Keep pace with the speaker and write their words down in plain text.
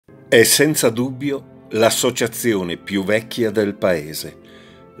È senza dubbio l'associazione più vecchia del paese.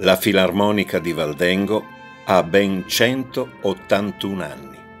 La Filarmonica di Valdengo ha ben 181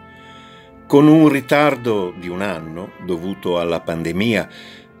 anni. Con un ritardo di un anno, dovuto alla pandemia,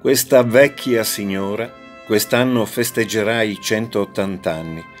 questa vecchia signora quest'anno festeggerà i 180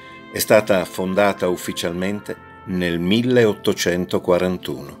 anni. È stata fondata ufficialmente nel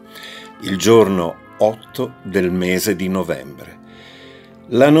 1841, il giorno 8 del mese di novembre.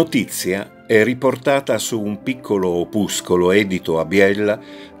 La notizia è riportata su un piccolo opuscolo edito a Biella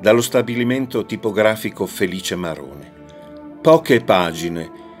dallo stabilimento tipografico Felice Marone. Poche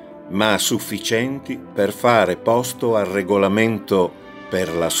pagine, ma sufficienti per fare posto al regolamento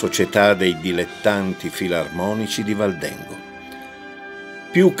per la Società dei Dilettanti Filarmonici di Valdengo.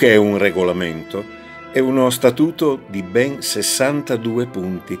 Più che un regolamento, è uno statuto di ben 62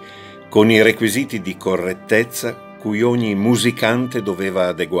 punti, con i requisiti di correttezza cui ogni musicante doveva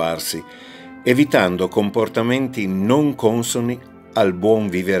adeguarsi, evitando comportamenti non consoni al buon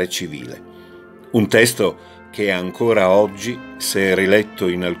vivere civile. Un testo che ancora oggi, se riletto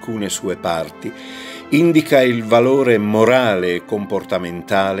in alcune sue parti, indica il valore morale e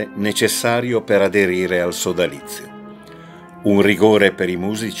comportamentale necessario per aderire al sodalizio. Un rigore per i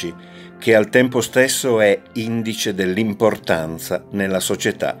musici che al tempo stesso è indice dell'importanza nella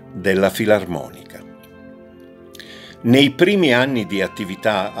società della filarmonica. Nei primi anni di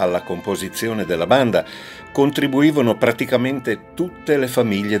attività alla composizione della banda contribuivano praticamente tutte le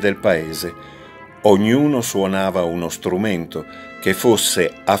famiglie del paese. Ognuno suonava uno strumento, che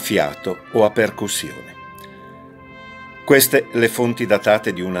fosse a fiato o a percussione. Queste le fonti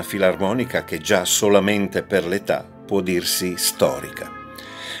datate di una filarmonica che già solamente per l'età può dirsi storica.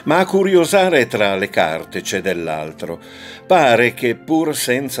 Ma a curiosare tra le carte c'è dell'altro. Pare che, pur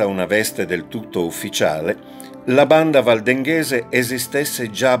senza una veste del tutto ufficiale, la banda valdenghese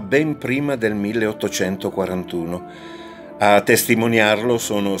esistesse già ben prima del 1841. A testimoniarlo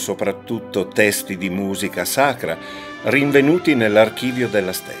sono soprattutto testi di musica sacra rinvenuti nell'archivio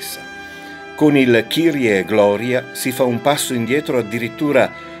della stessa. Con il Kyrie e Gloria si fa un passo indietro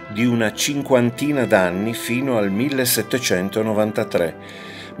addirittura di una cinquantina d'anni fino al 1793,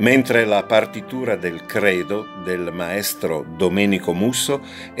 mentre la partitura del Credo del maestro Domenico Musso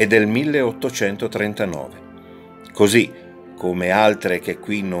è del 1839. Così come altre che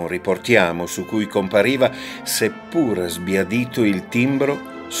qui non riportiamo, su cui compariva, seppur sbiadito, il timbro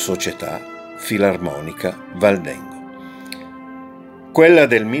Società Filarmonica Valdengo. Quella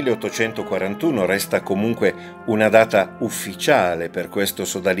del 1841 resta comunque una data ufficiale per questo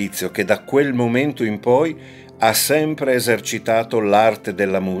sodalizio che da quel momento in poi ha sempre esercitato l'arte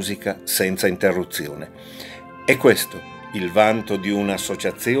della musica senza interruzione. E questo il vanto di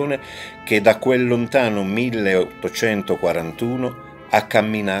un'associazione che da quel lontano 1841 ha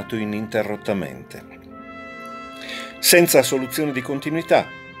camminato ininterrottamente. Senza soluzione di continuità,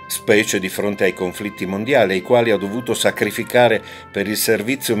 specie di fronte ai conflitti mondiali ai quali ha dovuto sacrificare per il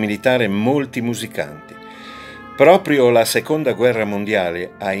servizio militare molti musicanti. Proprio la Seconda Guerra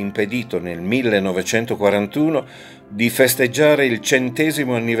Mondiale ha impedito nel 1941 di festeggiare il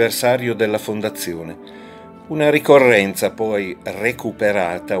 100° anniversario della fondazione, una ricorrenza poi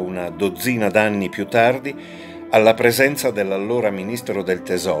recuperata una dozzina d'anni più tardi alla presenza dell'allora ministro del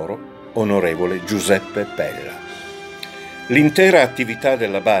Tesoro, onorevole Giuseppe Pella. L'intera attività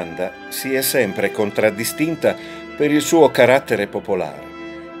della banda si è sempre contraddistinta per il suo carattere popolare.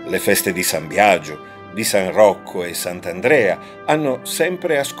 Le feste di San Biagio, di San Rocco e Sant'Andrea hanno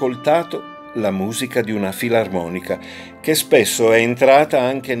sempre ascoltato la musica di una filarmonica che spesso è entrata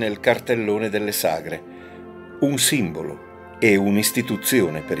anche nel cartellone delle sagre, un simbolo e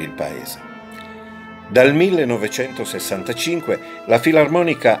un'istituzione per il paese. Dal 1965 la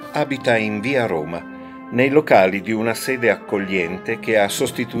Filarmonica abita in via Roma, nei locali di una sede accogliente che ha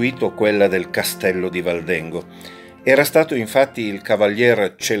sostituito quella del Castello di Valdengo. Era stato infatti il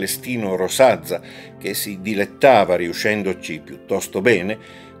cavalier Celestino Rosazza, che si dilettava, riuscendoci piuttosto bene,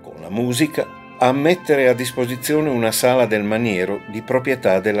 con la musica, a mettere a disposizione una sala del maniero di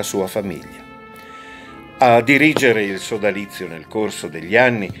proprietà della sua famiglia. A dirigere il sodalizio nel corso degli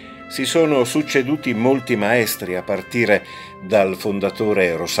anni si sono succeduti molti maestri a partire dal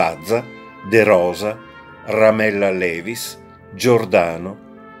fondatore Rosazza, De Rosa, Ramella Levis, Giordano,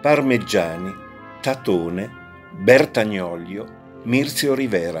 Parmeggiani, Tatone, Bertagnoglio, Mirzio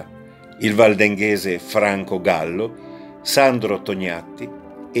Rivera, il valdenghese Franco Gallo, Sandro Tognatti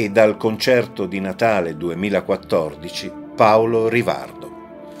e dal concerto di Natale 2014 Paolo Rivardo.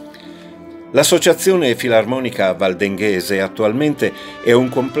 L'Associazione Filarmonica Valdenghese attualmente è un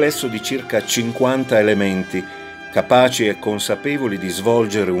complesso di circa 50 elementi capaci e consapevoli di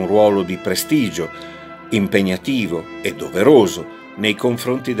svolgere un ruolo di prestigio, impegnativo e doveroso nei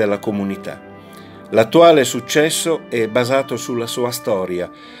confronti della comunità. L'attuale successo è basato sulla sua storia,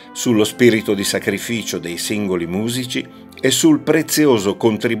 sullo spirito di sacrificio dei singoli musici e sul prezioso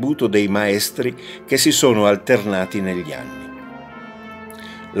contributo dei maestri che si sono alternati negli anni.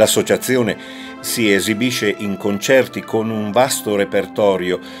 L'associazione si esibisce in concerti con un vasto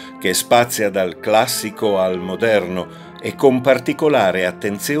repertorio che spazia dal classico al moderno e con particolare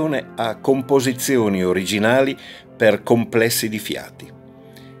attenzione a composizioni originali per complessi di fiati.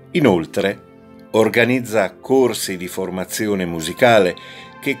 Inoltre, organizza corsi di formazione musicale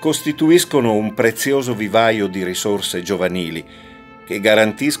che costituiscono un prezioso vivaio di risorse giovanili che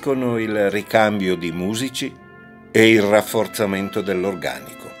garantiscono il ricambio di musici e il rafforzamento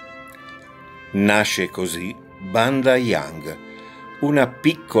dell'organico. Nasce così Banda Young, una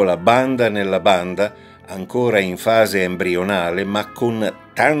piccola banda nella banda, ancora in fase embrionale ma con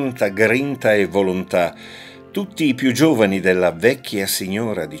tanta grinta e volontà, tutti i più giovani della vecchia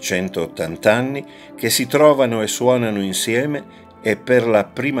signora di 180 anni che si trovano e suonano insieme e per la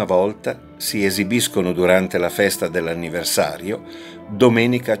prima volta si esibiscono durante la festa dell'anniversario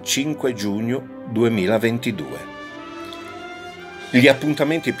domenica 5 giugno 2022. Gli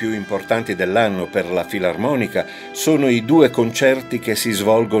appuntamenti più importanti dell'anno per la Filarmonica sono i 2 concerti che si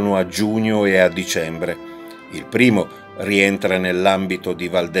svolgono a giugno e a dicembre. Il primo rientra nell'ambito di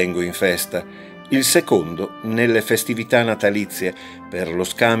Valdengo in Festa, il secondo nelle festività natalizie per lo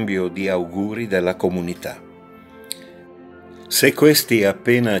scambio di auguri della comunità. Se questi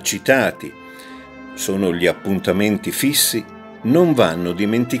appena citati sono gli appuntamenti fissi, non vanno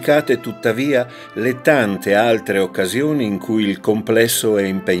dimenticate tuttavia le tante altre occasioni in cui il complesso è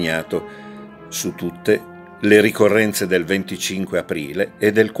impegnato, su tutte le ricorrenze del 25 aprile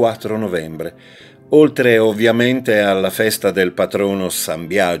e del 4 novembre, oltre ovviamente alla festa del patrono San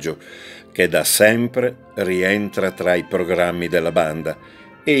Biagio, che da sempre rientra tra i programmi della banda,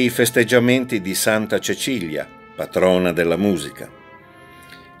 e i festeggiamenti di Santa Cecilia, patrona della musica.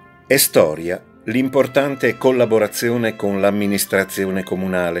 È Storia l'importante collaborazione con l'amministrazione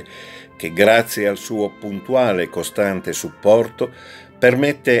comunale, che grazie al suo puntuale e costante supporto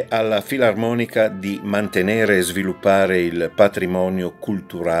permette alla Filarmonica di mantenere e sviluppare il patrimonio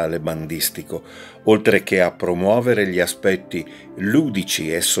culturale bandistico, oltre che a promuovere gli aspetti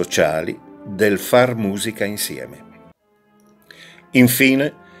ludici e sociali del far musica insieme.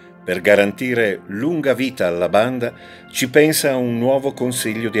 Infine, per garantire lunga vita alla banda, ci pensa un nuovo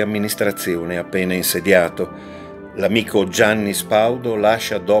consiglio di amministrazione appena insediato. L'amico Gianni Spaudo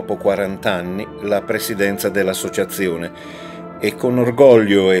lascia dopo 40 anni la presidenza dell'associazione e con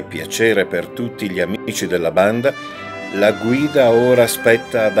orgoglio e piacere per tutti gli amici della banda, la guida ora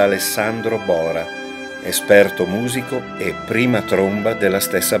spetta ad Alessandro Bora, esperto musico e prima tromba della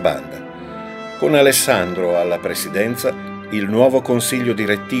stessa banda. Con Alessandro alla presidenza, il nuovo consiglio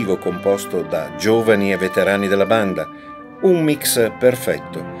direttivo composto da giovani e veterani della banda, un mix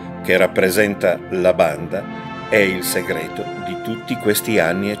perfetto che rappresenta la banda e il segreto di tutti questi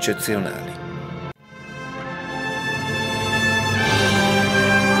anni eccezionali.